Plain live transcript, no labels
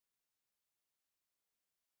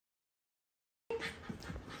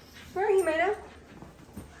Where are you, Ximena?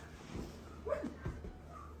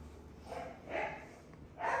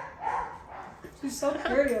 She's so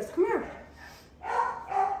curious. Come here.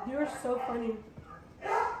 You're so funny.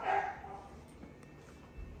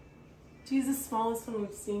 She's the smallest one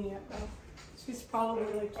we've seen yet, though. She's probably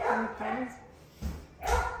like 20 pounds.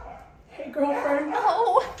 Hey, girlfriend.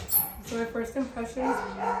 Oh. So my first impressions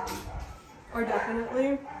are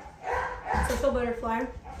definitely social butterfly.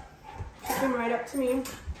 She came right up to me.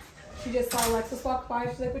 She just saw Alexis walk by.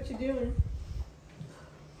 She's like, "What you doing?"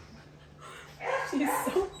 She's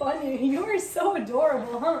so funny. You are so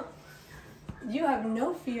adorable, huh? You have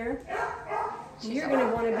no fear. You're going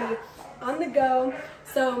to want to be on the go.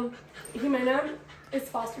 So Ximena is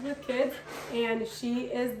fostered with kids, and she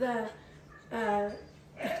is the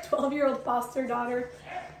 12-year-old foster daughter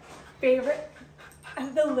favorite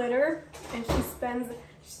of the litter. And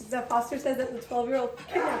the foster says that the 12-year-old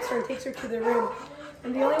kidnaps her and takes her to the room.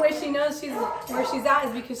 And the only way she knows where she's at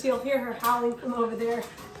is because she'll hear her howling from over there.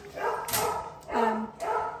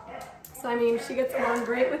 So I mean, she gets along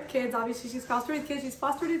great with kids. Obviously, she's fostered with kids. She's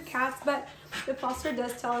fostered with cats, but the foster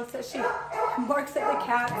does tell us that she barks at the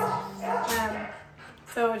cats.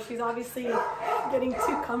 So she's obviously getting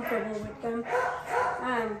too comfortable with them.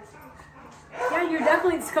 Yeah, you're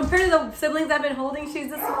definitely, compared to the siblings I've been holding, she's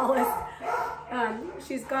the smallest.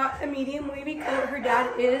 She's got a medium wavy coat. Her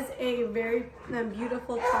dad is a very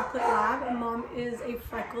beautiful chocolate lab, and mom is a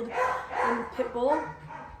freckled pit bull.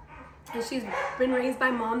 And she's been raised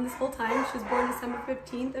by mom this whole time. She was born December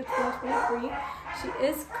 15th of 2023. She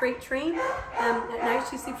is crate trained. At night,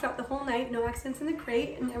 she sleeps throughout the whole night, no accidents in the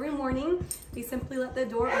crate. And every morning, we simply let the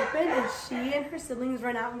door open, and she and her siblings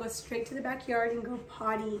run out and go straight to the backyard and go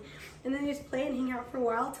potty. And then they just play and hang out for a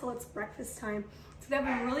while till it's breakfast time. So they have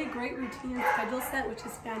a really great routine and schedule set, which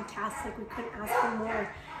is fantastic. We couldn't ask for more.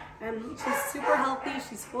 She's super healthy.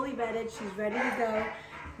 She's fully vetted. She's ready to go.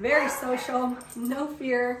 Very social, no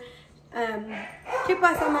fear. ¿Qué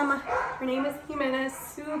pasa, mama? Her name is Ximena,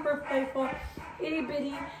 super playful, itty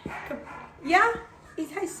bitty. Yeah,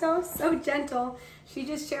 he's so gentle. She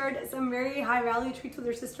just shared some very high value treats with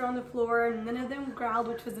her sister on the floor, and none of them growled,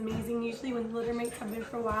 which was amazing. Usually when litter mates have been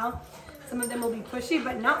for a while, some of them will be pushy,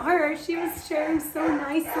 but not her. She was sharing so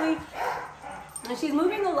nicely. And she's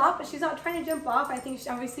moving a lot, but she's not trying to jump off. I think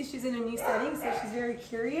obviously she's in a new setting, so she's very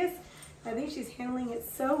curious. I think she's handling it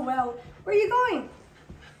so well. Where are you going?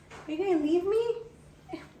 Are you going to leave me?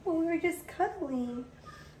 Well, we were just cuddling.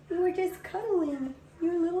 We were just cuddling.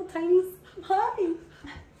 You little tiny... Hi.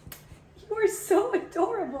 You are so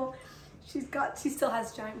adorable. She still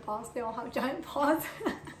has giant paws. They all have giant paws.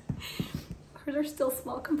 Hers are still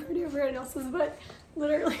small compared to everyone else's, but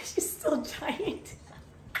literally she's still giant.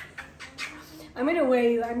 I'm going to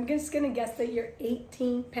weigh you. I'm just going to guess that you're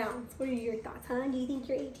 18 pounds. What are your thoughts, huh? Do you think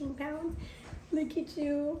you're 18 pounds? Look at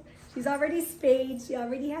you. She's already spayed. She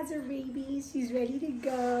already has her babies. She's ready to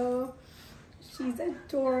go. She's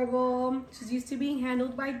adorable. She's used to being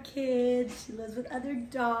handled by kids. She lives with other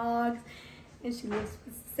dogs. And she lives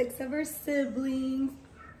with 6 of her siblings.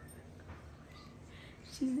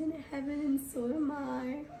 She's in heaven, and so am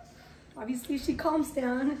I. Obviously, she calms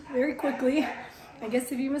down very quickly. I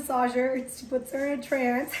guess if you massage her, she puts her in a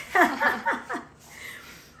trance.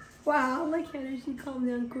 Wow, look at her. She calmed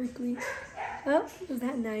down quickly. Oh, was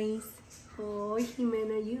that nice? Oh,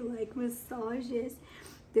 Ximena, you like massages.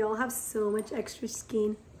 They all have so much extra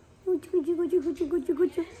skin.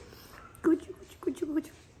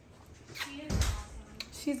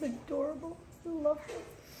 She's adorable. I love her.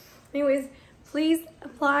 Anyways, please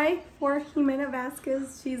apply for Ximena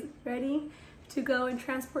Vazquez. She's ready to go and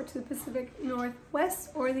transport to the Pacific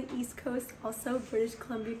Northwest or the East Coast, also British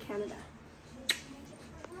Columbia, Canada.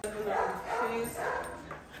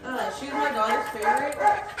 She's my daughter's favorite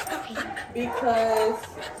because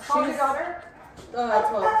How's your daughter?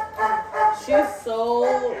 12. She's so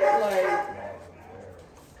like.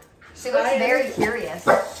 She looks very curious.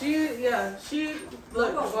 She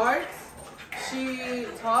barks. She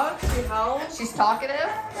talks. She howls. She's talkative.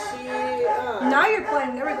 Now you're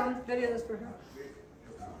playing. There we go. Video this for her.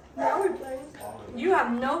 Now we're playing. You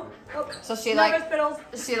have no. Oh, So she no like hospitals.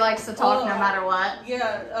 she likes to talk no matter what.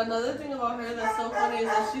 Yeah, another thing about her that's so funny is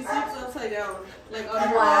that she sleeps upside down, like on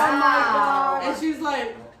her Wow. and she's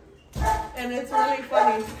like, and it's really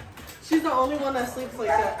funny. She's the only one that sleeps like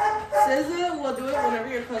that. SZA will do it whenever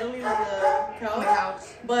you're cuddling on the couch,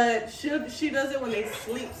 but she does it when they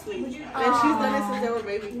sleep. And she's done it since they were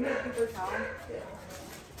babies. You make people towel.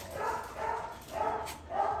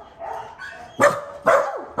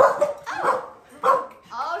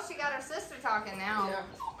 Oh, she got her sister talking now. Yeah.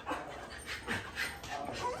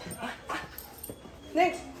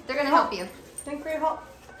 Next. They're gonna help you. Thanks for your help.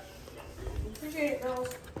 Appreciate it, girls.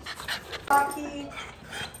 Rocky.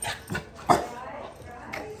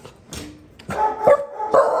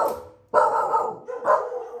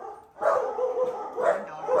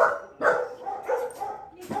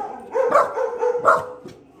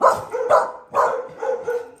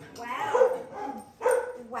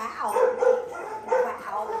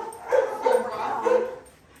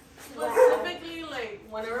 Specifically, like,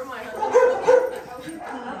 whenever my husband is cooking,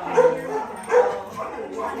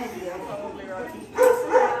 probably Rocky. Come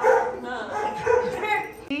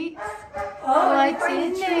here. Oh, like what's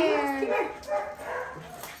in there? Come here.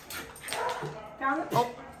 Found it.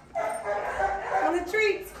 Oh. On the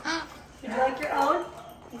treats. Would you like your own?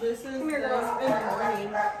 This is Come here, in the girls.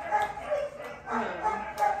 morning.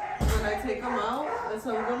 When I take them out, it's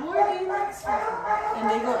some good morning. And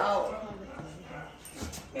they go out.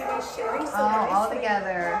 Maybe sharing some Oh, all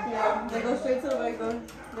together. Yeah, they go straight to the bike though.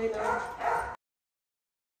 They know.